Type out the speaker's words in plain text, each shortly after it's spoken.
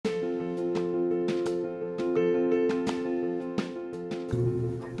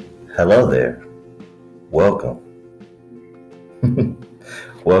Hello there. Welcome.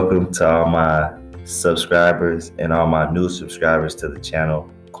 Welcome to all my subscribers and all my new subscribers to the channel,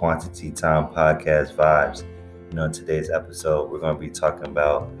 Quantity Time Podcast Vibes. Today's episode, we're going to be talking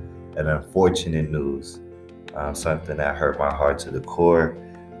about an unfortunate news, something that hurt my heart to the core.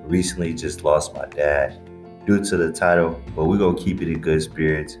 Recently just lost my dad due to the title, but we're going to keep it in good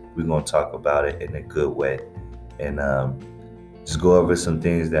spirits. We're going to talk about it in a good way. And just go over some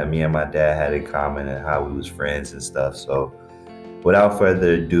things that me and my dad had in common and how we was friends and stuff. So without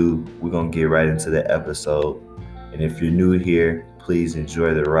further ado, we're going to get right into the episode. And if you're new here, please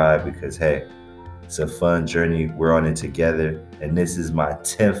enjoy the ride because, hey, it's a fun journey. We're on it together. And this is my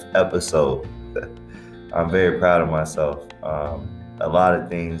 10th episode. I'm very proud of myself. A lot of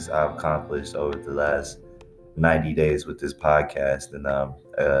things I've accomplished over the last 90 days with this podcast, and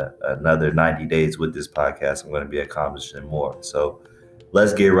another 90 days with this podcast, I'm going to be accomplishing more. So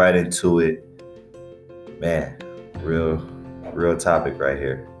let's get right into it. Man, real topic right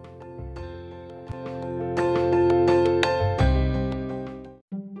here.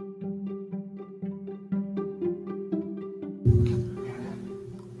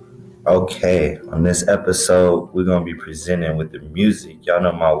 Okay, on this episode, we're going to be presenting with the music. Y'all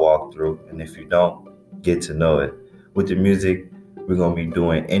know my walkthrough, and if you don't, get to know it. With the music, we're going to be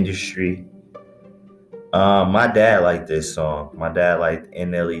doing industry. My dad liked this song. My dad liked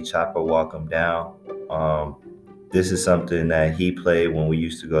NLE Choppa, Walk 'Em Down. This is something that he played when we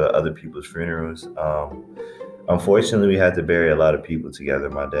used to go to other people's funerals. Unfortunately, we had to bury a lot of people together.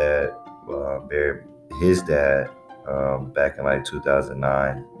 My dad buried his dad back in like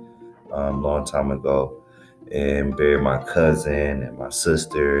 2009. Long time ago, and buried my cousin and my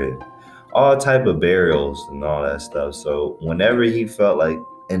sister and all type of burials and all that stuff. So whenever he felt like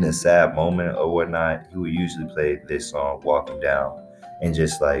in a sad moment or whatnot, he would usually play this song, Walk 'Em Down, and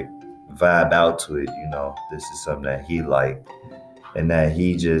just like vibe out to it. This is something that he liked and that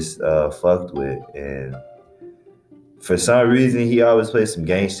he just fucked with. And for some reason, he always played some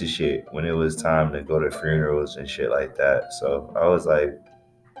gangster shit when it was time to go to funerals and shit like that. So I was like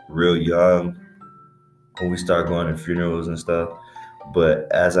real young when we started going to funerals and stuff, but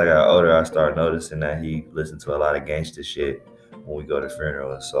as I got older, I started noticing that he listened to a lot of gangster shit when we go to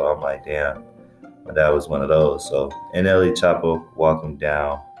funerals. So I'm like, damn, my dad was one of those. So NLE Choppa, Walk 'Em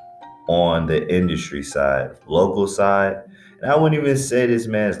Down on the industry side. Local side, and I wouldn't even say this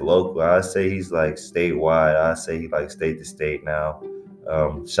man's local. I'd say he's like statewide. I'd say he like state to state now.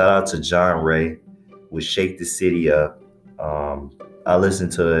 Shout out to John Ray with Shake the City Up. I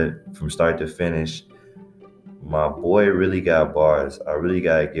listened to it from start to finish. My boy really got bars. I really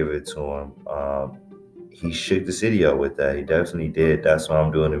got to give it to him. He shook the city up with that. He definitely did. That's why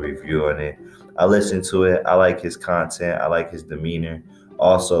I'm doing a review on it. I listened to it. I like his content. I like his demeanor.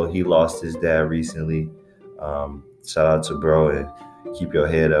 Also, he lost his dad recently. Shout out to bro, and keep your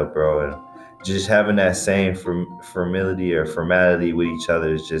head up, bro. And just having that same formality with each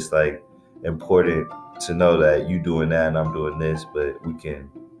other is just like important to know that you doing that and I'm doing this, but we can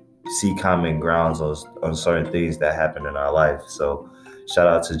see common grounds on certain things that happen in our life. So shout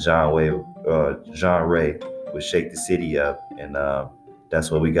out to John Ray with Shake the City Up, and that's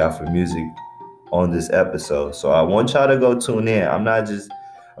what we got for music on this episode. So I want y'all to go tune in. I'm not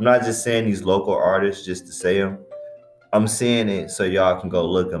just saying these local artists just to say them. I'm saying it so y'all can go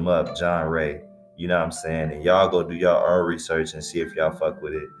look them up, John Ray. You know what I'm saying? And y'all go do your own research and see if y'all fuck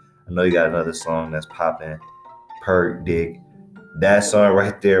with it. I know you got another song that's popping, Perk Dick. That song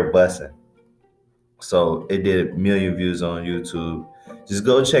right there busting. So it did a million views on YouTube. Just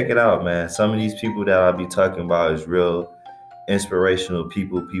go check it out, man. Some of these people that I'll be talking about is real inspirational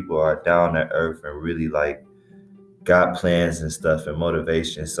people. People are down to earth and really like got plans and stuff and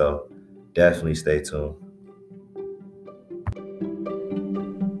motivation. So definitely stay tuned.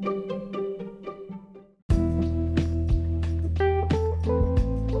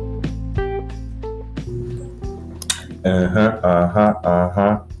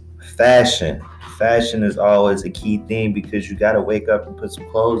 Fashion is always a key thing because you got to wake up and put some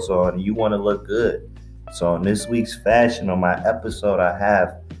clothes on and you want to look good. So on this week's fashion, on my episode, I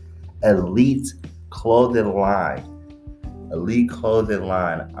have Elite Clothing Line. Elite Clothing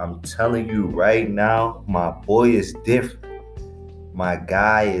Line. I'm telling you right now, my boy is different. My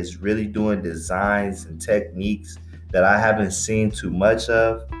guy is really doing designs and techniques that I haven't seen too much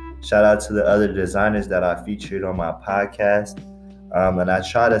of. Shout out to the other designers that I featured on my podcast. And I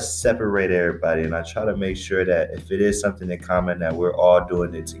try to separate everybody, and I try to make sure that if it is something in common, that we're all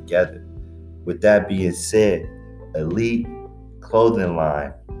doing it together. With that being said, Elite Clothing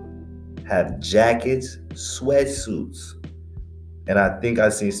Line have jackets, sweatsuits, And I think I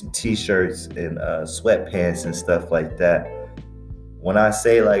seen some t-shirts and sweatpants and stuff like that. When I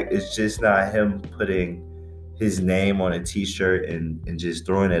say like it's just not him putting his name on a t-shirt and just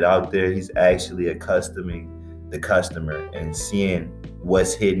throwing it out there, he's actually accustoming the customer and seeing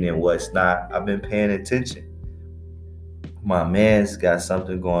what's hidden and what's not. I've been paying attention. My man's got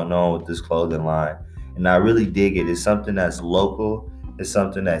something going on with this clothing line, and I really dig it. It's something that's local. It's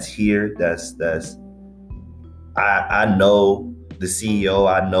something that's here. That's I know the CEO.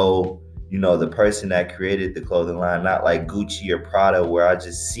 I know the person that created the clothing line. Not like Gucci or Prada, where I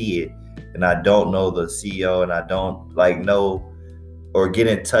just see it and I don't know the CEO and I don't like know or get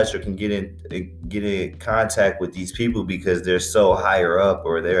in touch or can get in contact with these people because they're so higher up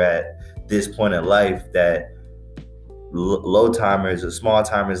or they're at this point in life that low timers or small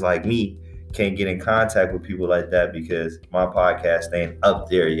timers like me can't get in contact with people like that because my podcast ain't up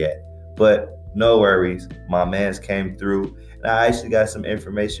there yet. But no worries, my man's came through, and I actually got some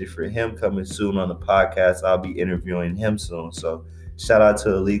information for him coming soon on the podcast. I'll be interviewing him soon. So shout out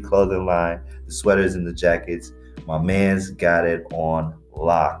to Elite Clothing Line, the sweaters and the jackets. My man's got it on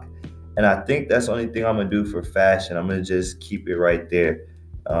lock. And I think that's the only thing I'm gonna do for fashion. I'm gonna just keep it right there.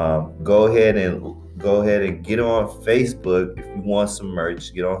 Go ahead and get on Facebook if you want some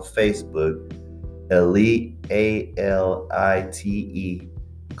merch. Get on Facebook, Elite ALITE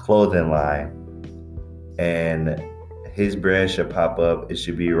Clothing Line, and his brand should pop up. It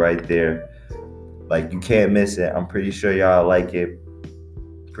should be right there. Like you can't miss it. I'm pretty sure y'all like it.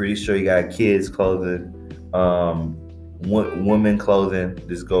 Pretty sure you got kids clothing, women clothing.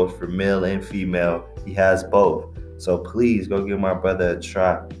 This goes for male and female. He has both. So please go give my brother a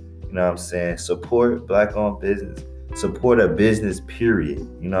try. You know what I'm saying? Support Black-owned business. Support a business, period.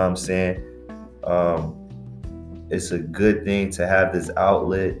 You know what I'm saying? It's a good thing to have this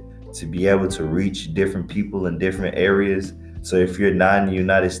outlet to be able to reach different people in different areas. So if you're not in the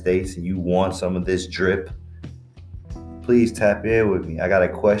United States and you want some of this drip, please tap in with me. I got a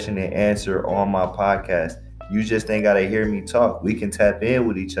question and answer on my podcast. You just ain't got to hear me talk. We can tap in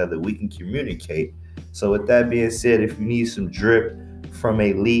with each other. We can communicate. So with that being said, if you need some drip from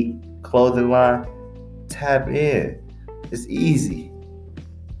Elite Clothing Line, tap in. It's easy.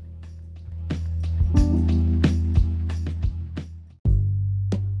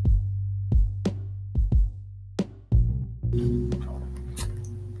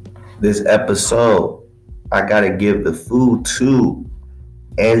 This episode, I gotta give the food to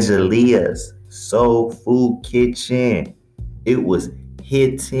Angelia's Soul Food Kitchen. It was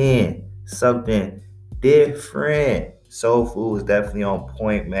hitting something different. Soul food was definitely on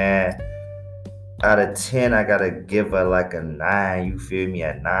point, man. Out of 10, I gotta give her like a 9. You feel me?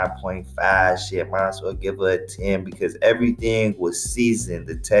 A 9.5. Shit, might as well give her a 10 because everything was seasoned.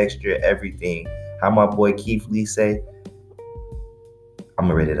 The texture, everything. How my boy Keith Lee say? I'm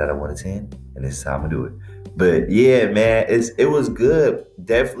gonna rate it out of 1 to 10, and this is how I'm gonna do it. But yeah, man, it was good.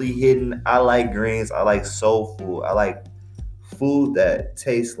 Definitely hidden. I like greens. I like soul food. I like food that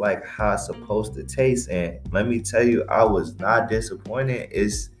tastes like how it's supposed to taste. And let me tell you, I was not disappointed.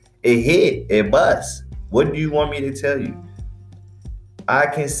 It hit. It bust. What do you want me to tell you? I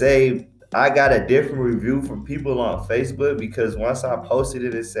can say I got a different review from people on Facebook because once I posted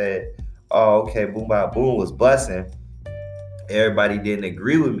it, it said, "Oh, okay, Boom Bop Boom was busting." Everybody didn't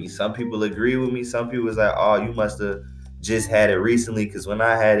agree with me. Some people agree with me. Some people was like, "Oh, you must have just had it recently because when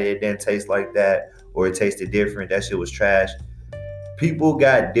I had it, it didn't taste like that or it tasted different. That shit was trash." People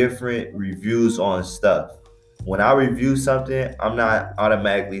got different reviews on stuff. When I review something, I'm not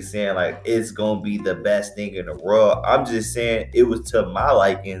automatically saying like it's gonna be the best thing in the world. I'm just saying it was to my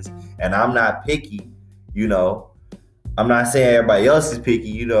likings, and I'm not picky. I'm not saying everybody else is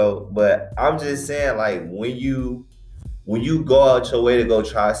picky, but I'm just saying like when you go out your way to go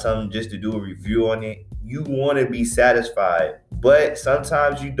try something just to do a review on it, you want to be satisfied. But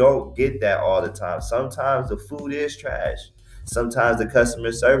sometimes you don't get that all the time. Sometimes the food is trash. Sometimes the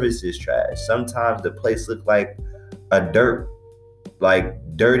customer service is trash. Sometimes the place look like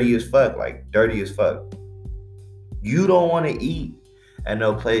dirty as fuck. You don't want to eat at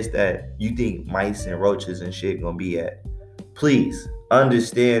no place that you think mice and roaches and shit gonna be at. Please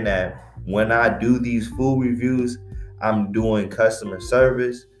understand that when I do these food reviews, I'm doing customer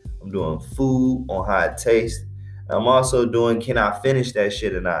service. I'm doing food on how it tastes. I'm also doing, can I finish that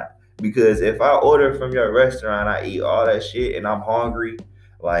shit or not? Because if I order from your restaurant, I eat all that shit and I'm hungry,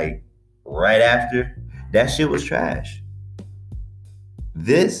 like right after, that shit was trash.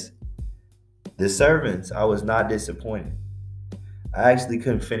 The servings, I was not disappointed. I actually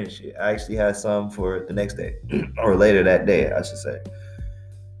couldn't finish it. I actually had some for the next day, or later that day, I should say.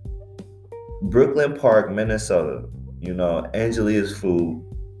 Brooklyn Park, Minnesota. Angelia's food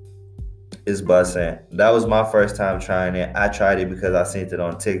is busting. That was my first time trying it. I tried it because I seen it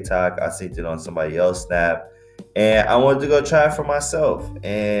on TikTok. I seen it on somebody else's Snap. And I wanted to go try it for myself.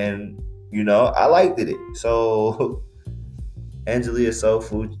 And, I liked it. So Angelia Soul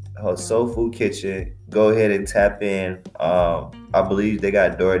Food Kitchen. Go ahead and tap in. I believe they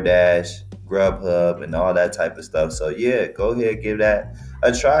got DoorDash, Grubhub, and all that type of stuff. So yeah, go ahead, give that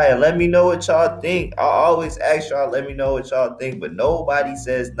a try and let me know what y'all think. I always ask y'all, let me know what y'all think, but nobody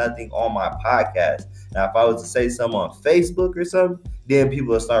says nothing on my podcast. Now, if I was to say something on Facebook or something, then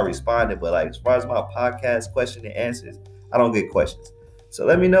people will start responding. But like as far as my podcast question and answers, I don't get questions. So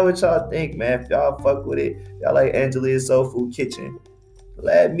let me know what y'all think, man. If y'all fuck with it, y'all like Angelia's Soul Food Kitchen,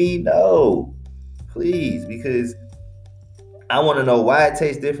 let me know, please, because I want to know why it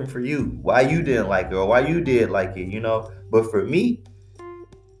tastes different for you, why you didn't like it, or why you did like it. But for me,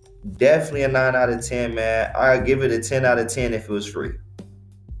 definitely a 9 out of 10, man. I'd give it a 10 out of 10 if it was free.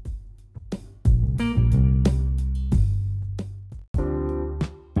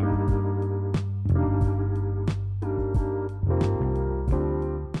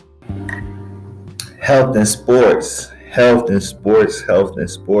 Health and sports.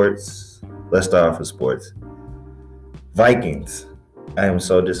 Let's start off with sports. Vikings. I am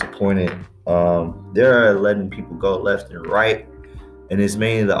so disappointed. They're letting people go left and right. And it's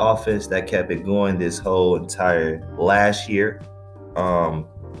mainly the offense that kept it going this whole entire last year.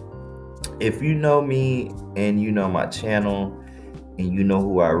 If you know me and you know my channel and you know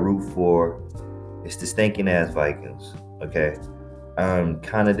who I root for, it's the stinking ass Vikings. Okay. I'm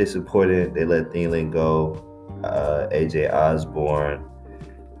kind of disappointed they let Thielen go. AJ Osborne,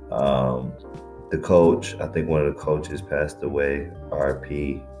 the coach, I think one of the coaches passed away,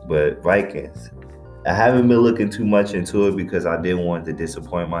 RP. But Vikings, I haven't been looking too much into it because I didn't want to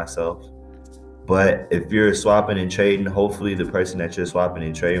disappoint myself. But if you're swapping and trading, hopefully the person that you're swapping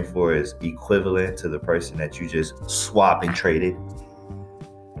and trading for is equivalent to the person that you just swapped and traded.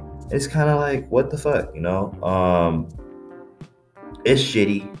 It's kind of like, what the fuck, It's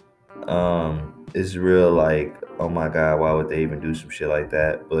shitty. It's real like, oh my God, why would they even do some shit like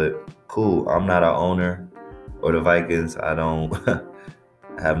that? But cool, I'm not an owner or the Vikings. I don't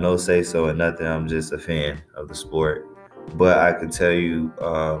have no say so in nothing. I'm just a fan of the sport. But I can tell you,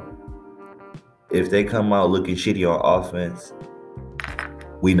 if they come out looking shitty on offense,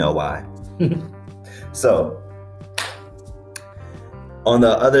 we know why. So, on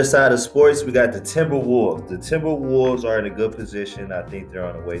the other side of sports, we got the Timberwolves. The Timberwolves are in a good position. I think they're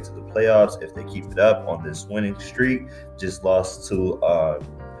on the way to the playoffs if they keep it up on this winning streak. Just lost to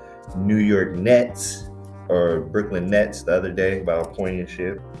New York Nets or Brooklyn Nets the other day by a point and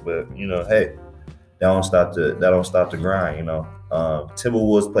shit. But hey, that don't stop the grind.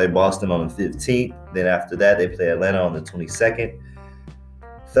 Timberwolves play Boston on the 15th. Then after that, they play Atlanta on the 22nd.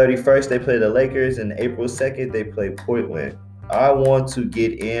 31st, they play the Lakers, and April 2nd, they play Portland. I want to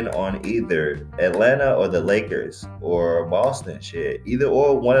get in on either Atlanta or the Lakers or Boston shit. Either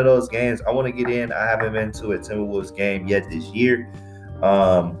or one of those games. I want to get in. I haven't been to a Timberwolves game yet this year.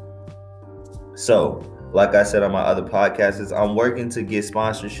 So, like I said on my other podcasts, I'm working to get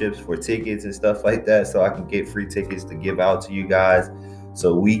sponsorships for tickets and stuff like that so I can get free tickets to give out to you guys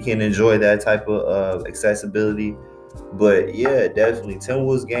so we can enjoy that type of accessibility. But yeah, definitely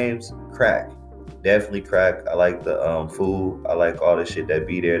Timberwolves games crack. Definitely crack. I like the food. I like all the shit that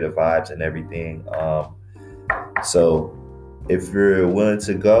be there, the vibes and everything. So if you're willing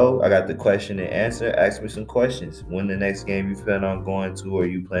to go, I got the question and answer. Ask me some questions. When the next game you plan on going to or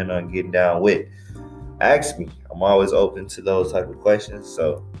you plan on getting down with, ask me. I'm always open to those type of questions.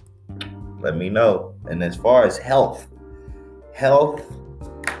 So let me know. And as far as health,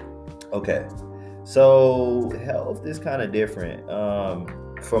 okay. So health is kind of different.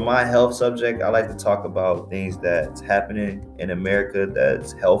 For my health subject, I like to talk about things that's happening in America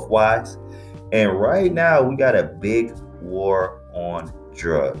that's health-wise. And right now, we got a big war on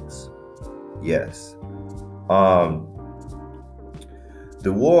drugs. Yes.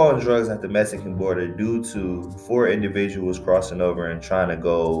 The war on drugs at the Mexican border due to 4 individuals crossing over and trying to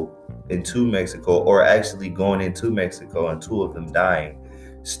go into Mexico, or actually going into Mexico and 2 of them dying,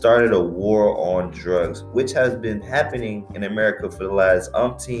 started a war on drugs, which has been happening in America for the last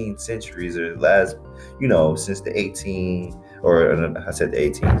umpteen centuries, or since the 18, or I said the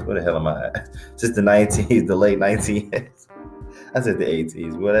 18s. What the hell am I at? Since the 19s, the late 19s. I said the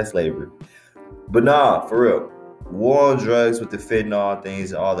 18s. Well, that's slavery. But nah, for real. War on drugs with the fentanyl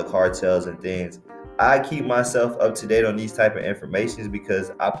things, all the cartels and things. I keep myself up to date on these type of informations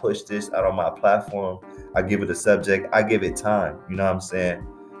because I push this out on my platform. I give it a subject. I give it time. You know what I'm saying?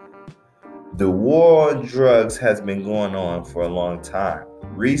 The war on drugs has been going on for a long time.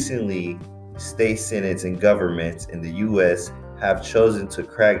 Recently, state senates and governments in the U.S. have chosen to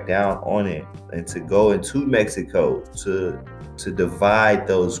crack down on it and to go into Mexico to divide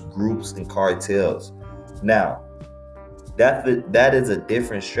those groups and cartels. Now, that is a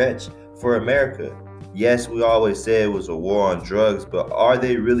different stretch for America. Yes, we always say it was a war on drugs, but are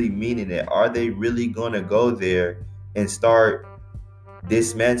they really meaning it? Are they really going to go there and start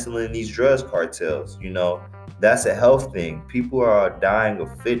dismantling these drugs cartels? That's a health thing. People are dying of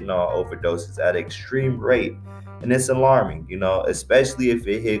fentanyl overdoses at an extreme rate, and it's alarming, especially if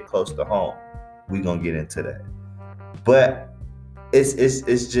it hit close to home. We're going to get into that. But it's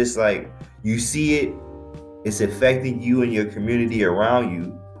just like you see it. It's affecting you and your community around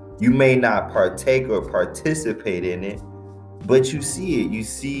you. You may not partake or participate in it, but you see it. You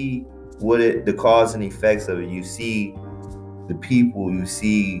see the cause and effects of it. You see the people. You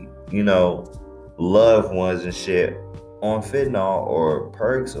see, loved ones and shit on fentanyl or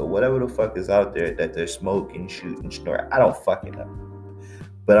perks or whatever the fuck is out there that they're smoking, shooting, snorting. I don't fucking know.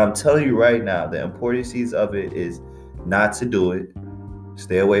 But I'm telling you right now, the importance of it is not to do it.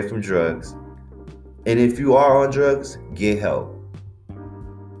 Stay away from drugs. And if you are on drugs, get help.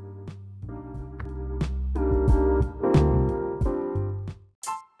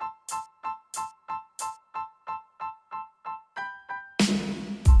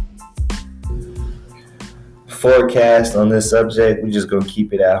 Forecast on this subject, we're just going to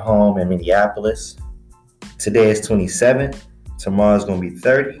keep it at home in Minneapolis. Today is 27. Tomorrow's going to be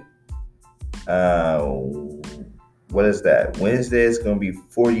 30. What is that? Wednesday is going to be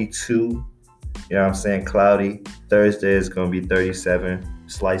 42. You know what I'm saying? Cloudy. Thursday is going to be 37.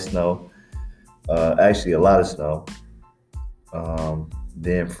 Slight snow. Actually, a lot of snow.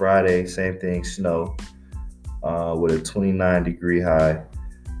 Then Friday, same thing, snow. With a 29-degree high.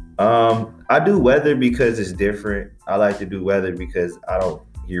 I do weather because it's different. I like to do weather because I don't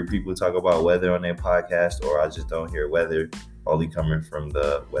hear people talk about weather on their podcast, or I just don't hear weather only coming from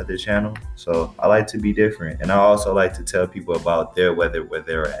the Weather Channel. So I like to be different. And I also like to tell people about their weather, where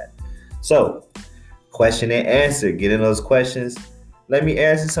they're at. So, question and answer. Get in those questions. Let me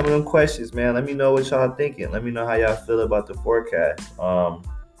answer some of them questions, man. Let me know what y'all thinking. Let me know how y'all feel about the forecast.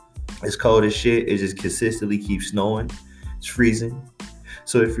 It's cold as shit. It just consistently keeps snowing. It's freezing.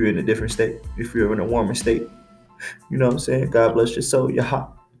 So if you're in a different state, if you're in a warmer state, you know what I'm saying? God bless your soul. You're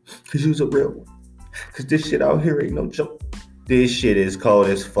hot. Because you're a real one. Because this shit out here ain't no joke. This shit is cold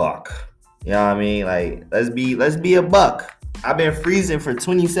as fuck. You know what I mean? Like, let's be a buck. I've been freezing for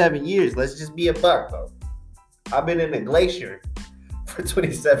 27 years. Let's just be a buck, bro. I've been in the glacier for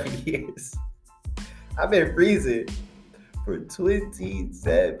 27 years. I've been freezing for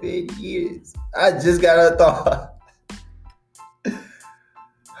 27 years. I just got a thought.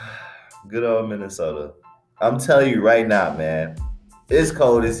 Good old Minnesota. I'm telling you right now, man. It's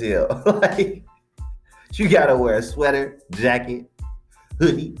cold as hell. Like, you gotta wear a sweater, jacket,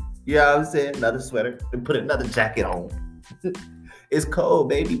 hoodie. You know what I'm saying? Another sweater and put another jacket on. It's cold,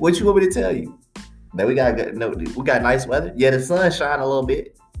 baby. What you want me to tell you? That we got nice weather. Yeah, the sun shine a little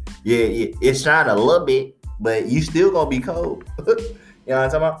bit. Yeah, it's shining a little bit, but you still gonna be cold. You know what I'm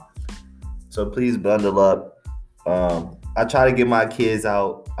talking about? So please bundle up. I try to get my kids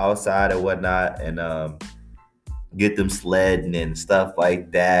outside and whatnot, and get them sledding and stuff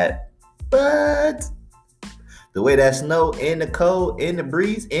like that. But the way that snow, in the cold, in the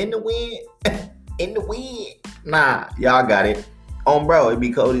breeze, in the wind, nah, y'all got it. Bro, it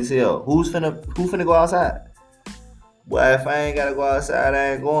be cold as hell. Who finna go outside? Well, if I ain't gotta go outside,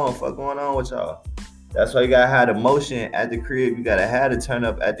 I ain't going. Fuck going on with y'all? That's why you gotta have the motion at the crib. You gotta have the turn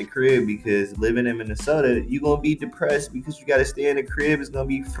up at the crib, because living in Minnesota, you gonna be depressed because you gotta stay in the crib. It's gonna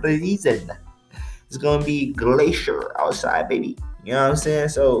be freezing. It's gonna be glacier outside, baby. You know what I'm saying?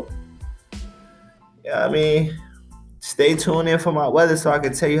 So, yeah, I mean, stay tuned in for my weather so I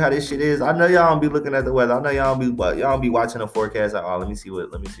can tell you how this shit is. I know y'all don't be looking at the weather. I know y'all don't be watching the forecast. Like, let me see what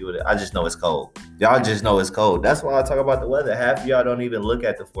I just know it's cold. Y'all just know it's cold. That's why I talk about the weather. Half of y'all don't even look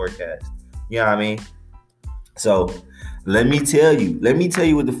at the forecast. You know what I mean? So let me tell you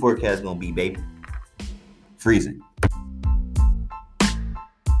what the forecast is gonna be, baby. Freezing.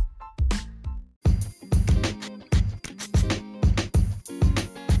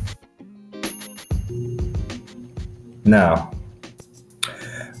 Now,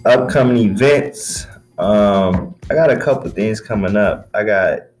 upcoming events. I got a couple things coming up. I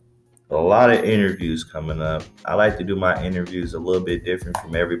got a lot of interviews coming up. I like to do my interviews a little bit different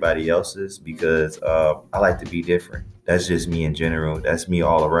from everybody else's because I like to be different. That's just me in general. That's me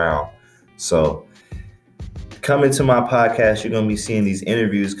all around. So Coming to my podcast, you're gonna be seeing these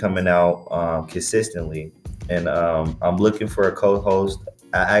interviews coming out consistently, and I'm looking for a co-host.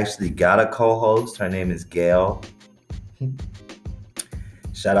 I actually got a co-host. Her name is Gail.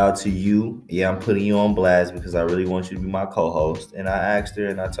 Shout out to you. Yeah, I'm putting you on blast because I really want you to be my co-host. And I asked her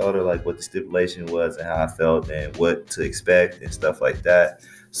and I told her like what the stipulation was and how I felt and what to expect and stuff like that.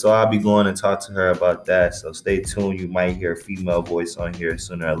 So I'll be going and talk to her about that. So stay tuned. You might hear a female voice on here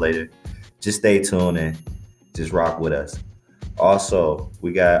sooner or later. Just stay tuned and just rock with us. Also,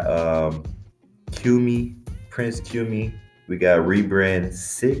 we got Qme, Prince Qme. We got Rebrand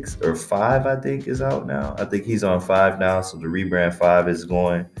 6 or 5, I think, is out now. I think he's on 5 now, so the Rebrand 5 is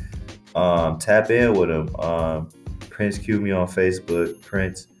going. Tap in with him. Prince Qme on Facebook,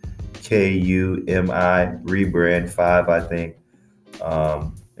 Prince Qumi, Rebrand 5, I think.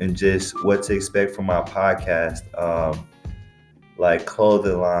 And just what to expect from my podcast. Like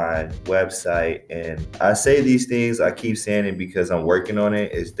clothing line, website. And I say these things, I keep saying it because I'm working on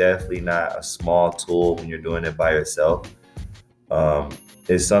it. It's definitely not a small tool when you're doing it by yourself.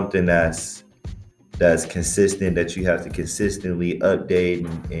 It's something that's consistent, that you have to consistently update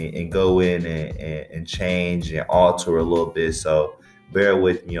and go in and change and alter a little bit. So bear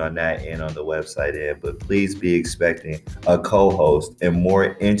with me on that end on the website end, but please be expecting a co-host and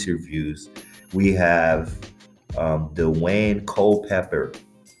more interviews. We have Dwayne Culpepper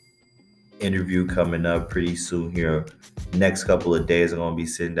interview coming up pretty soon here. Next couple of days, I'm going to be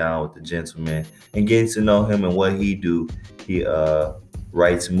sitting down with the gentleman and getting to know him and what he do. He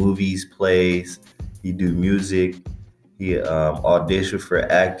writes movies, plays, he do music, he auditioned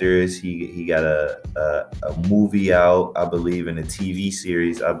for actors. He got a movie out, I believe, in a TV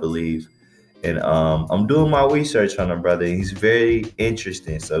series, I believe. And I'm doing my research on him, brother. He's very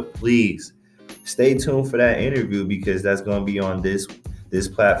interesting. So please stay tuned for that interview because that's going to be on this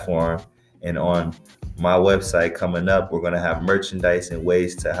platform and on my website coming up. We're going to have merchandise and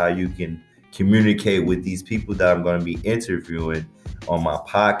ways to how you can communicate with these people that I'm going to be interviewing on my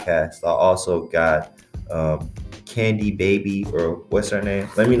podcast. I also got Candy Baby, or what's her name?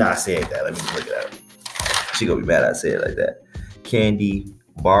 Let me not say it that. Let me look it up. She going to be mad I say it like that. Candy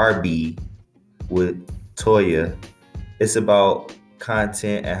Barbie with Toya. It's about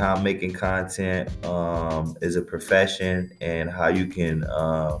content and how making content is a profession and how you can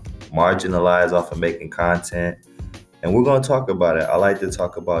marginalize off of making content. And we're going to talk about it. I like to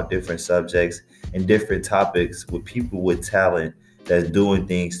talk about different subjects and different topics with people with talent that's doing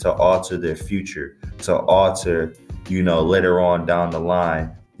things to alter their future, to alter, later on down the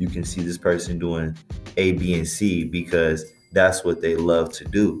line, you can see this person doing A, B, and C because that's what they love to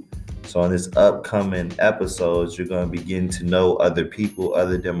do. So in this upcoming episodes, you're going to be getting to know other people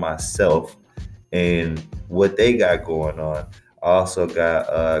other than myself and what they got going on. I also got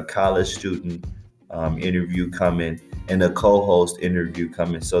a college student interview coming and a co-host interview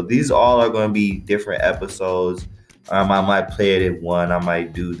coming. So these all are going to be different episodes. I might play it in one. I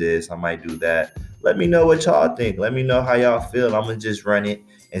might do this. I might do that. Let me know what y'all think. Let me know how y'all feel. I'm going to just run it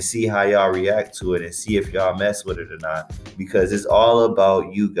and see how y'all react to it and see if y'all mess with it or not. Because it's all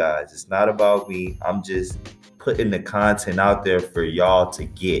about you guys. It's not about me. I'm just putting the content out there for y'all to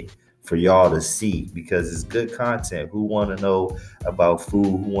get, for y'all to see, because it's good content. Who want to know about food?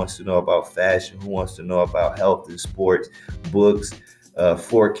 Who wants to know about fashion? Who wants to know about health and sports, books,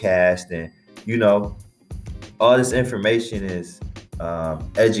 forecast, and all this information is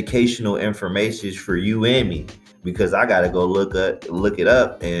educational information for you and me, because I gotta go look it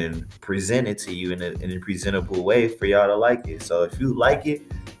up and present it to you in a presentable way for y'all to like it. So if you like it,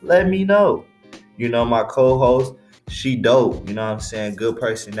 let me know. My co-host, she dope. You know what I'm saying? Good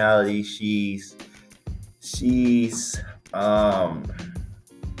personality. She's I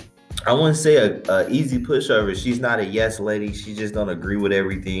wouldn't say a easy pushover. She's not a yes lady. She just don't agree with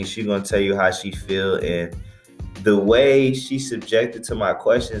everything. She gonna tell you how she feel, and the way she subjected to my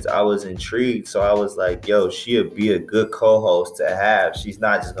questions, I was intrigued. So I was like, yo, she'll be a good co-host to have. She's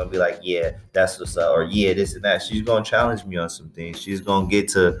not just going to be like, yeah, that's what's up, or yeah, this and that. She's going to challenge me on some things. She's going to get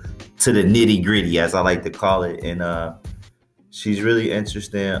to the nitty gritty, as I like to call it. And she's really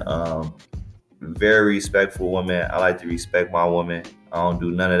interesting. Very respectful woman. I like to respect my woman. I don't do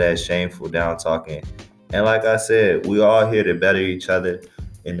none of that shameful down talking. And like I said, we all here to better each other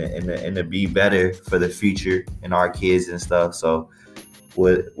and to be better for the future and our kids and stuff. So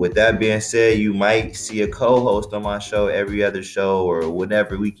with that being said, you might see a co-host on my show every other show or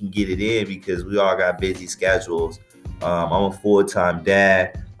whenever we can get it in, because we all got busy schedules. I'm a full-time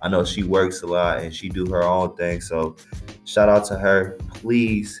dad. I know she works a lot and she do her own thing. So shout out to her.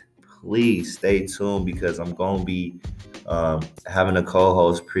 Please stay tuned, because I'm going to be having a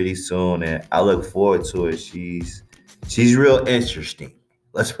co-host pretty soon, and I look forward to it. She's real interesting.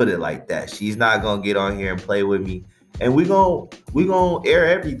 Let's put it like that. She's not gonna get on here and play with me, and we gonna air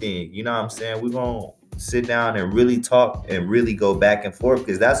everything. You know what I'm saying? We're gonna sit down and really talk and really go back and forth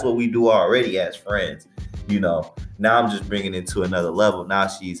because that's what we do already as friends. You know, now I'm just bringing it to another level. Now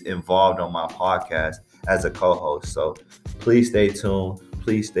she's involved on my podcast as a co-host. So please stay tuned.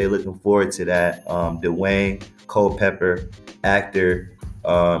 Please stay looking forward to that. Dwayne Culpepper, actor,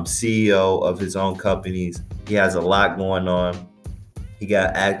 CEO of his own companies. He has a lot going on. He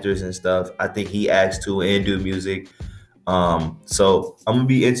got actors and stuff. I think he acts too and do music. So I'm gonna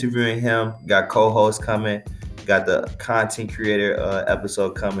be interviewing him. Got co-hosts coming. Got the content creator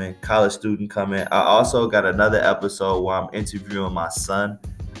episode coming. College student coming. I also got another episode where I'm interviewing my son,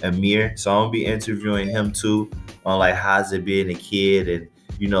 Amir. So I'm gonna be interviewing him too on like how's it being a kid and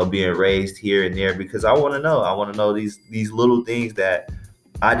being raised here and there because I want to know. I want to know these little things that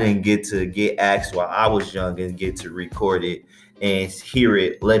I didn't get to get asked while I was young and get to record it and hear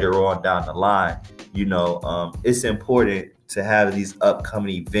it later on down the line. It's important to have these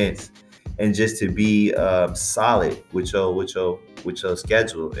upcoming events and just to be solid with your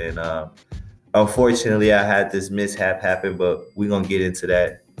schedule. And unfortunately, I had this mishap happen, but we're gonna get into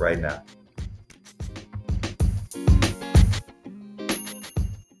that right now.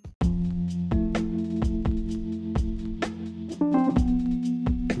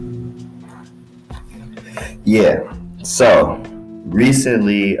 Yeah. So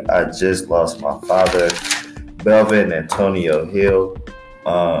recently, I just lost my father, Belvin Antonio Hill.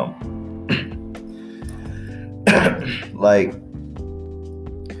 Um, like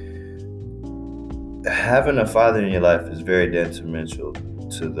having a father in your life is very detrimental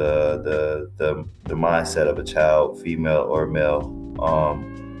to the mindset of a child, female or male.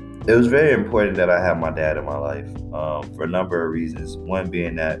 It was very important that I have my dad in my life for a number of reasons. One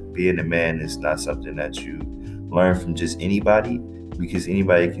being that being a man is not something that you learn from just anybody, because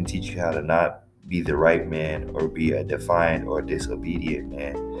anybody can teach you how to not be the right man or be a defiant or disobedient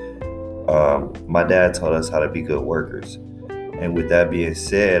man. My dad taught us how to be good workers. And with that being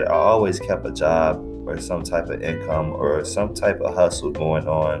said, I always kept a job or some type of income or some type of hustle going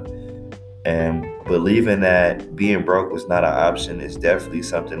on. And believing that being broke was not an option is definitely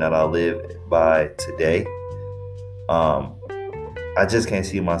something that I live by today. Um, I just can't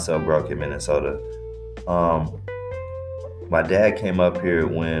see myself broke in Minnesota. Um, my dad came up here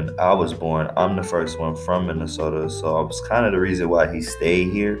when I was born. I'm the first one from Minnesota, so I was kind of the reason why he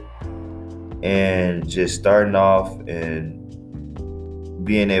stayed here. And just starting off and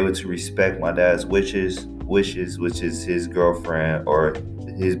being able to respect my dad's wishes, which is his girlfriend or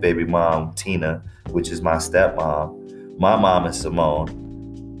his baby mom, Tina, which is my stepmom. My mom is Simone.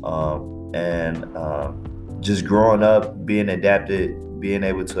 And just growing up, being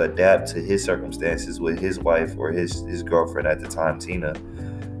able to adapt to his circumstances with his wife or his girlfriend at the time, Tina.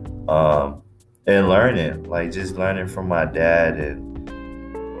 And just learning from my dad and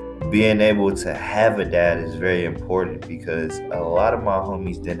being able to have a dad is very important because a lot of my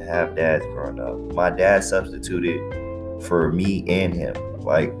homies didn't have dads growing up. My dad substituted for me and him.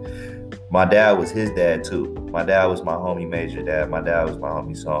 Like, my dad was his dad too. My dad was my homie Major dad. My dad was my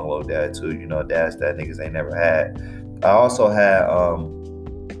homie Songlo dad too. Dads that niggas ain't never had. I also had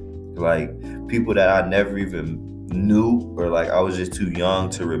people that I never even knew or I was just too young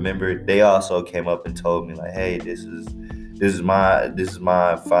to remember. They also came up and told me hey, this is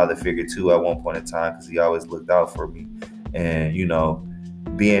my father figure too at one point in time because he always looked out for me. And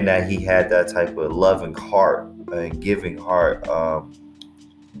being that he had that type of loving heart and giving heart,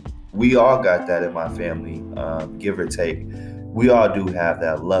 we all got that in my family, give or take. We all do have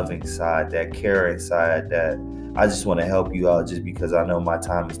that loving side, that caring side, that I just want to help you out just because I know my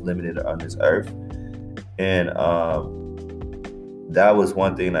time is limited on this earth. And that was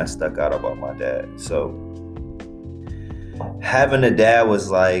one thing that stuck out about my dad. So having a dad was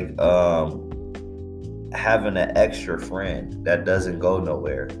like having an extra friend that doesn't go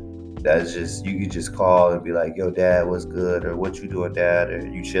nowhere. That's just, you could just call and be like, yo, dad, what's good? Or what you doing, dad? Or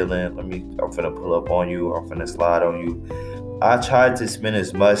you chilling? I'm finna pull up on you. Or I'm finna slide on you. I tried to spend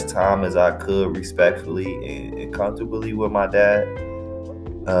as much time as I could respectfully and comfortably with my dad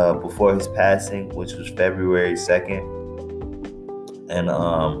before his passing, which was February 2nd. And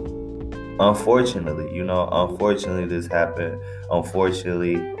unfortunately this happened.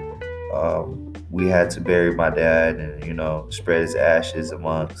 Unfortunately, we had to bury my dad and spread his ashes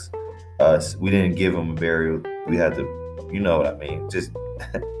amongst us. We didn't give him a burial. We had to, you know what I mean? Just,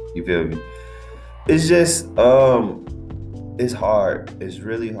 you feel me? It's just, it's hard. It's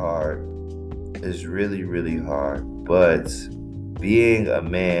really hard. It's really, really hard. But being a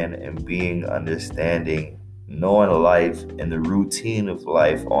man and being understanding, knowing life and the routine of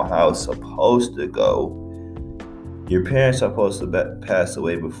life on how it's supposed to go, your parents are supposed to pass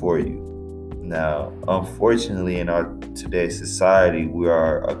away before you. Now, unfortunately, in our today's society, we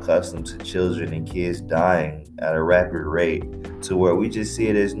are accustomed to children and kids dying at a rapid rate to where we just see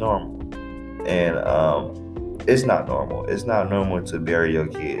it as normal. And it's not normal. It's not normal to bury your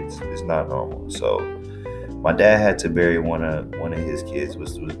kids. It's not normal. So my dad had to bury one of his kids,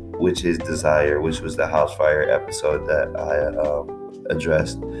 which is Desire, which was the house fire episode that I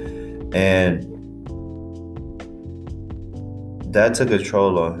addressed. And that took a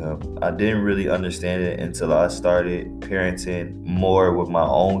toll on him. I didn't really understand it until I started parenting more with my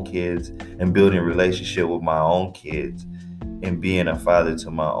own kids and building a relationship with my own kids and being a father to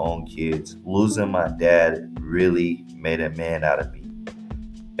my own kids. Losing my dad really made a man out of me.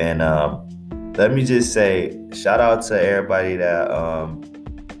 And let me just say, shout out to everybody that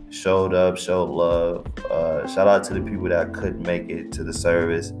showed up, showed love. Shout out to the people that couldn't make it to the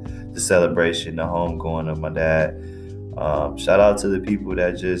service, the celebration, the homegoing of my dad. Shout out to the people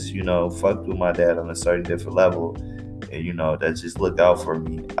that just, fucked with my dad on a certain different level and, that just looked out for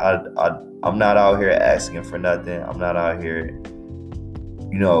me. I'm not out here asking for nothing. I'm not out here,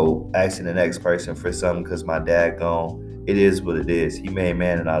 asking the next person for something because my dad gone. It is what it is. He made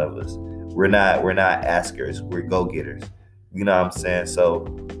man out of us. We're not askers. We're go-getters. You know what I'm saying? So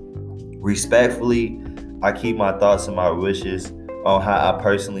respectfully, I keep my thoughts and my wishes on how I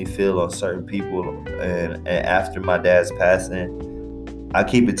personally feel on certain people, and after my dad's passing, I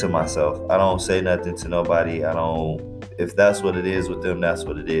keep it to myself. I don't say nothing to nobody. If that's what it is with them, that's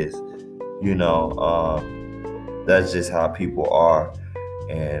what it is. That's just how people are,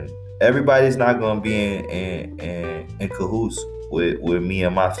 and everybody's not gonna be in cahoots with me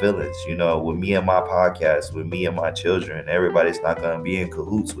and my feelings. With me and my podcast, with me and my children. Everybody's not gonna be in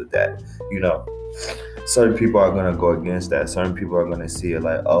cahoots with that. Certain people are going to go against that. Certain people are going to see it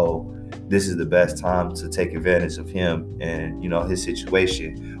like, oh, this is the best time to take advantage of him and, his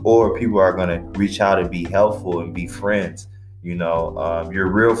situation. Or people are going to reach out and be helpful and be friends. Your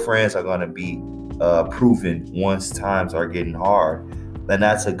real friends are going to be proven once times are getting hard. And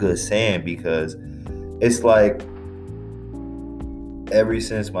that's a good saying, because it's like ever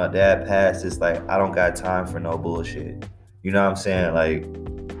since my dad passed, it's like I don't got time for no bullshit. You know what I'm saying? Like,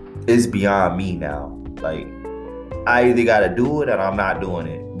 it's beyond me now. Like, I either gotta do it or I'm not doing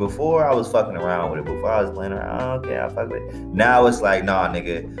it. Before, I was fucking around with it. Before, I was playing around. Okay, I fuck with it. Now it's like, nah,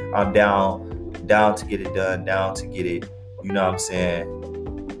 nigga, I'm down to get it done, down to get it, you know what I'm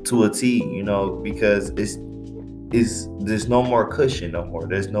saying, to a T, because there's no more cushion no more.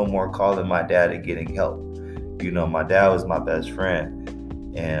 There's no more calling my dad and getting help. My dad was my best friend.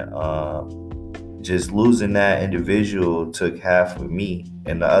 And just losing that individual took half of me,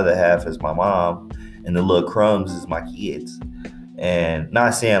 and the other half is my mom. And the little crumbs is my kids. And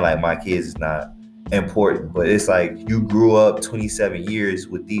not saying like my kids is not important, but it's like you grew up 27 years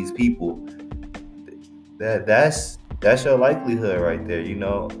with these people. That's your likelihood right there.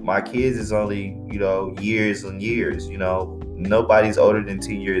 My kids is only, years and years. Nobody's older than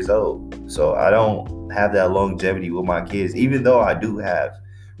 10 years old. So I don't have that longevity with my kids, even though I do have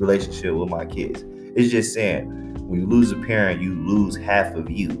relationship with my kids. It's just saying, when you lose a parent, you lose half of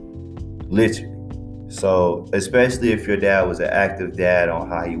you, literally. So, especially if your dad was an active dad on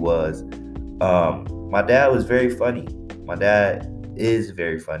how he was. My dad was very funny. My dad is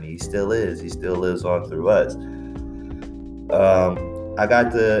very funny. He still is. He still lives on through us. I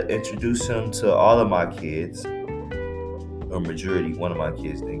got to introduce him to all of my kids. Or majority. One of my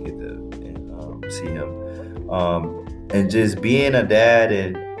kids didn't get to see him. And just being a dad,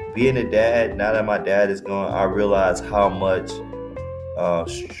 now that my dad is gone, I realize how much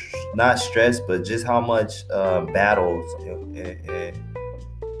not stress, but just how much battles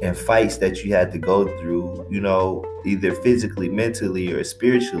and fights that you had to go through, either physically, mentally, or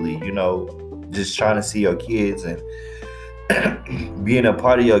spiritually, just trying to see your kids and being a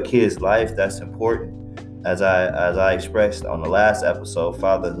part of your kids' life. That's important. As I expressed on the last episode,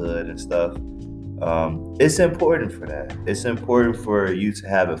 fatherhood and stuff. It's important for that. It's important for you to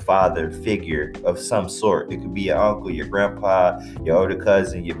have a father figure of some sort. It could be your uncle, your grandpa, your older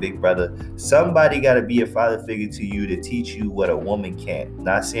cousin, your big brother. Somebody got to be a father figure to you to teach you what a woman can't.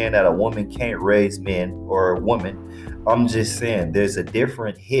 Not saying that a woman can't raise men or a woman. I'm just saying there's a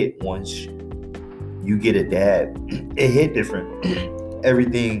different hit once you get a dad. It hit different.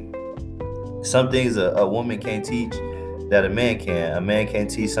 Everything. Some things a woman can't teach that a man can. A man can't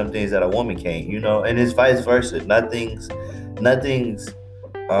teach some things that a woman can't, and it's vice versa. Nothing's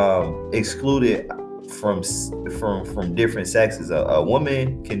excluded from different sexes. A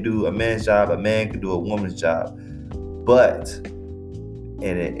woman can do a man's job, a man can do a woman's job, but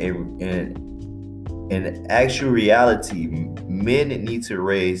in actual reality, men need to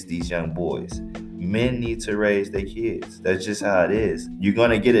raise these young boys. Men need to raise their kids. That's just how it is. You're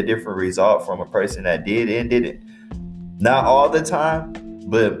gonna get a different result from a person that did and didn't. Not all the time,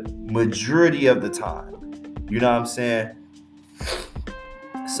 but majority of the time. You know what I'm saying?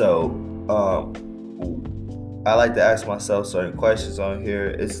 So, I like to ask myself certain questions on here.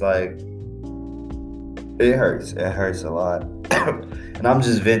 It's like, it hurts. It hurts a lot. And I'm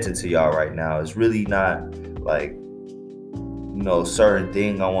just venting to y'all right now. It's really not like, certain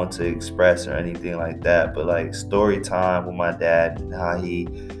thing I want to express or anything like that. But like story time with my dad and how he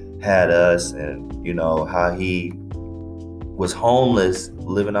had us, and, how he was homeless,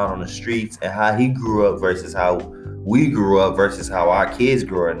 living out on the streets, and how he grew up versus how we grew up versus how our kids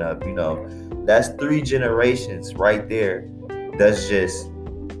growing up. That's 3 generations right there. That's just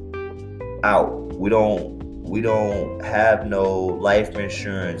out. We don't have no life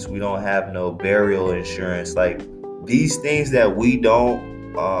insurance. We don't have no burial insurance. Like, these things that we don't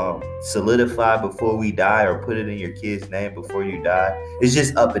solidify before we die, or put it in your kid's name before you die, it's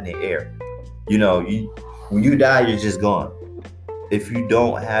just up in the air. When you die, you're just gone. If you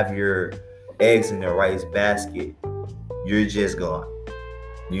don't have your eggs in the right basket, you're just gone.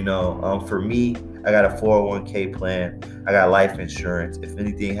 For me, I got a 401k plan. I got life insurance. If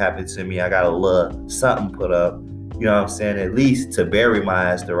anything happens to me, I got a little something put up. You know what I'm saying? At least to bury my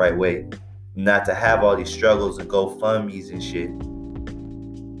ass the right way. Not to have all these struggles and GoFundMe's and shit.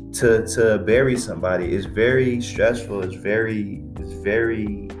 To bury somebody is very stressful. It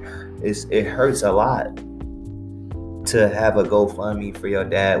hurts a lot to have a GoFundMe for your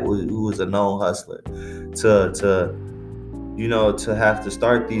dad who was a known hustler. To have to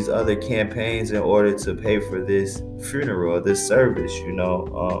start these other campaigns in order to pay for this funeral, this service,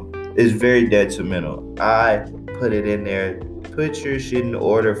 it's very detrimental. I put it in there. Put your shit in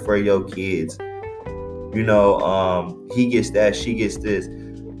order for your kids. He gets that, she gets this.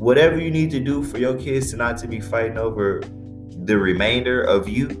 Whatever you need to do for your kids to not to be fighting over the remainder of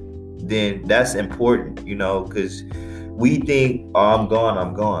you, then that's important, because we think, I'm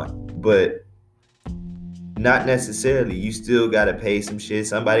gone. But not necessarily. You still got to pay some shit.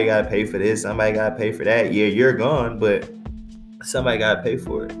 Somebody got to pay for this. Somebody got to pay for that. Yeah, you're gone, but somebody got to pay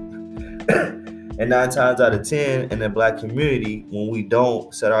for it. And 9 times out of 10 in the Black community, when we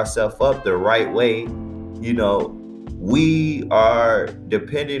don't set ourselves up the right way, we are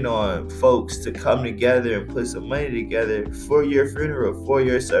depending on folks to come together and put some money together for your funeral, for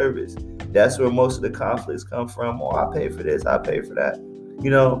your service. That's where most of the conflicts come from. I pay for this, I pay for that.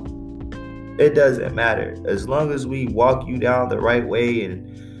 It doesn't matter. As long as we walk you down the right way and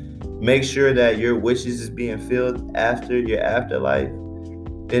make sure that your wishes is being filled after your afterlife,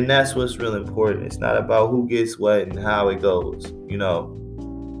 then that's what's real important. It's not about who gets what and how it goes,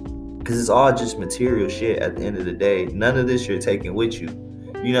 because it's all just material shit at the end of the day. None of this you're taking with you.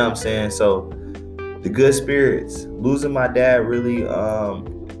 You know what I'm saying? So the good spirits, losing my dad really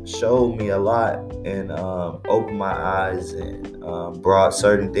showed me a lot and opened my eyes and brought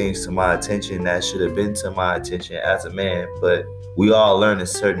certain things to my attention that should have been to my attention as a man. But we all learn a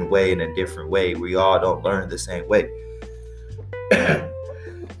certain way in a different way. We all don't learn the same way.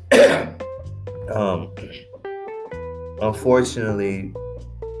 Unfortunately,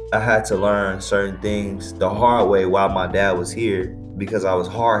 I had to learn certain things the hard way while my dad was here, because I was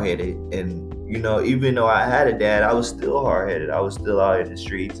hard-headed. And, even though I had a dad, I was still hard-headed. I was still out in the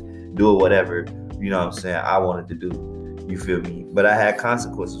streets doing whatever, I wanted to do. You feel me? But I had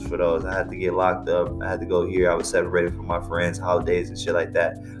consequences for those. I had to get locked up. I had to go here. I was separated from my friends, holidays, and shit like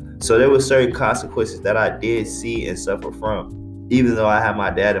that. So there were certain consequences that I did see and suffer from, even though I had my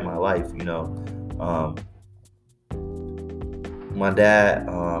dad in my life, my dad,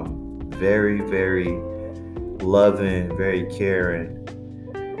 very, very loving, very caring.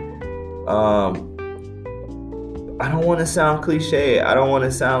 I don't want to sound cliche. I don't want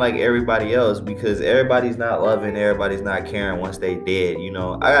to sound like everybody else, because everybody's not loving, everybody's not caring once they dead.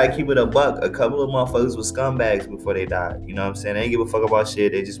 I gotta keep it a buck. A couple of motherfuckers were scumbags before they died. You know what I'm saying? They didn't give a fuck about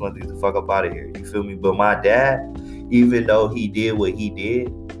shit. They just wanted to get the fuck up out of here. You feel me? But my dad, even though he did what he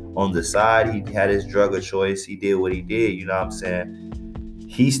did on the side, he had his drug of choice. He did what he did. You know what I'm saying?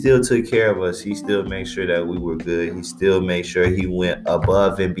 He still took care of us. He still made sure that we were good. He still made sure he went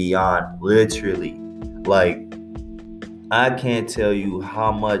above and beyond, literally. Like, I can't tell you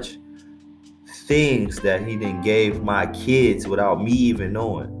how much things that he done gave my kids without me even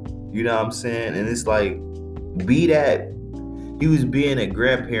knowing. You know what I'm saying? And it's like, be that. he was being a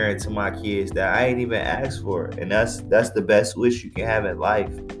grandparent to my kids that I ain't even asked for. And that's the best wish you can have in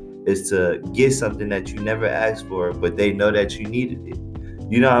life, is to get something that you never asked for, but they know that you needed it.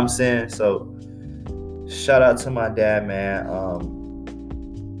 You know what I'm saying? So shout out to my dad, man.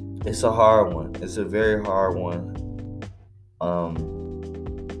 It's a hard one. It's a very hard one.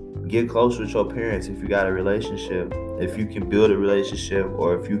 Get close with your parents if you got a relationship. If you can build a relationship,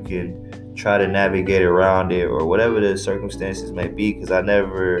 or if you can try to navigate around it, or whatever the circumstances may be. Because I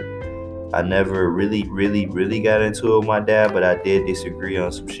never really got into it with my dad, but I did disagree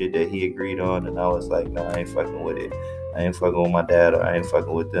on some shit that he agreed on, and I was like, nah, I ain't fucking with it. I ain't fucking with my dad, or I ain't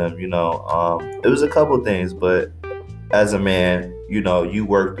fucking with them. You know, it was a couple things, but as a man, you know, you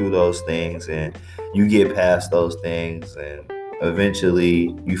work through those things and you get past those things, and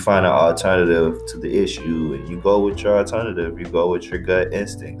eventually you find an alternative to the issue, and you go with your alternative. You go with your gut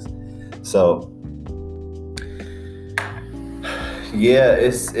instincts. So yeah,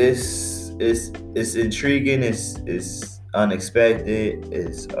 it's intriguing. It's unexpected.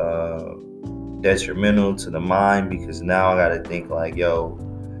 It's detrimental to the mind, because now I gotta think like, yo,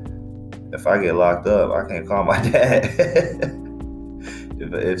 if I get locked up, I can't call my dad.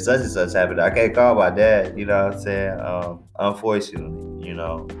 if such and such happened, I can't call my dad. You know what I'm saying? Unfortunately, you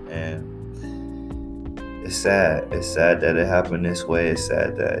know, and it's sad. It's sad that it happened this way. It's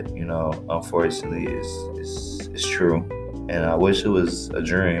sad that, you know, unfortunately, it's true. And I wish it was a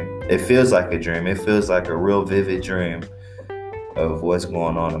dream. It feels like a dream. It feels like a real vivid dream of what's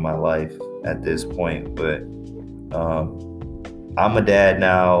going on in my life at this point. But I'm a dad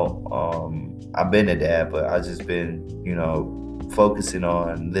now. I've been a dad, but I've just been, you know, focusing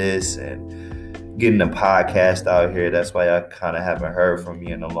on this and getting a podcast out here. That's why I kind of haven't heard from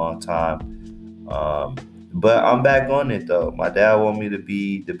me in a long time. But I'm back on it, though. My dad want me to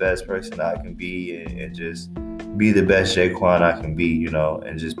be the best person I can be, and just be the best Jaquan I can be, you know,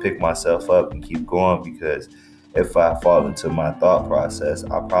 and just pick myself up and keep going, because if I fall into my thought process,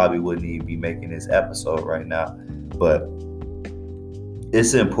 I probably wouldn't even be making this episode right now. But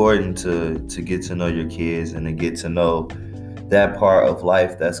it's important to get to know your kids, and to get to know that part of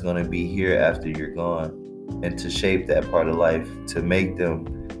life that's going to be here after you're gone, and to shape that part of life to make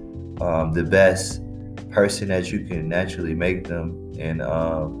them the best person that you can naturally make them, and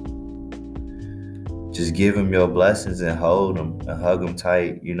just give them your blessings and hold them and hug them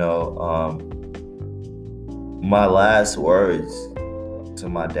tight. You know, my last words to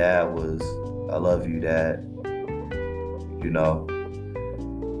my dad was, I love you, Dad. You know,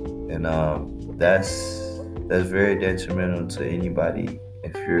 and that's very detrimental to anybody.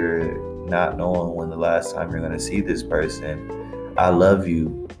 If you're not knowing when the last time you're going to see this person, I love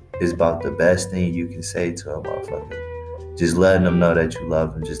you is about the best thing you can say to a motherfucker. Just letting them know that you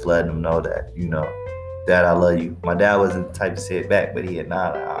love them. Just letting them know that, you know, Dad, I love you. My dad wasn't the type to say it back, but he had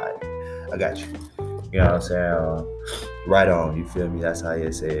all right, I got you. You know what I'm saying? Right on, you feel me? That's how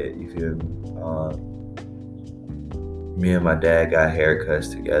he said it, you feel me? Me and my dad got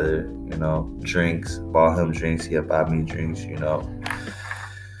haircuts together, you know, drinks, bought him drinks, he'll buy me drinks, you know.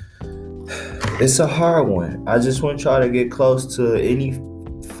 It's a hard one. I just want y'all to get close to any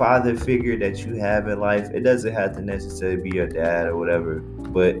father figure that you have in life. It doesn't have to necessarily be your dad or whatever,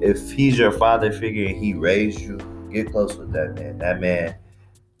 but if he's your father figure and he raised you, get close with that man. That man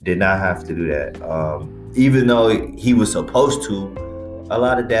did not have to do that. Even though he was supposed to, a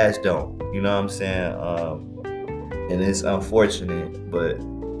lot of dads don't. You know what I'm saying? And it's unfortunate, but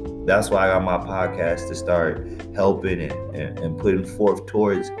that's why I got my podcast to start helping and putting forth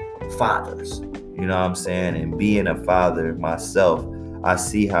towards fathers. You know what I'm saying? And being a father myself, I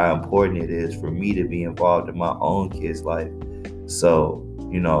see how important it is for me to be involved in my own kid's life. So,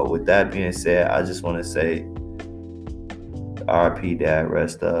 you know, with that being said, I just want to say, RP Dad,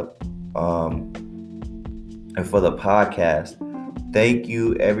 rest up. And for the podcast, thank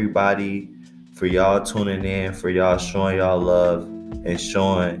you everybody for y'all tuning in, for y'all showing y'all love and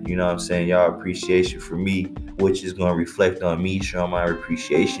showing, you know what I'm saying, y'all appreciation for me, which is going to reflect on me showing my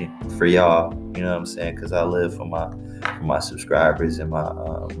appreciation for y'all, you know what I'm saying, because I live for my subscribers and my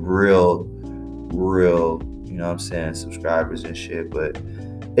real, you know what I'm saying, subscribers and shit. But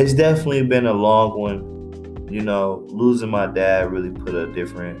it's definitely been a long one. You know, losing my dad really put a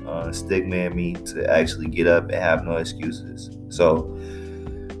different stigma in me to actually get up and have no excuses. So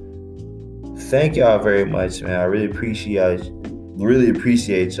thank y'all very much, man. I really appreciate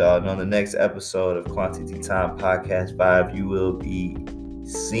y'all. And on the next episode of Quantity Time Podcast 5, you will be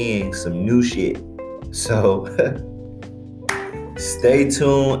seeing some new shit. So stay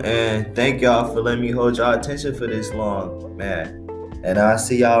tuned, and thank y'all for letting me hold y'all attention for this long, man. And I'll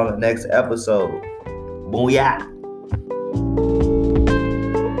see y'all in the next episode. Booyah!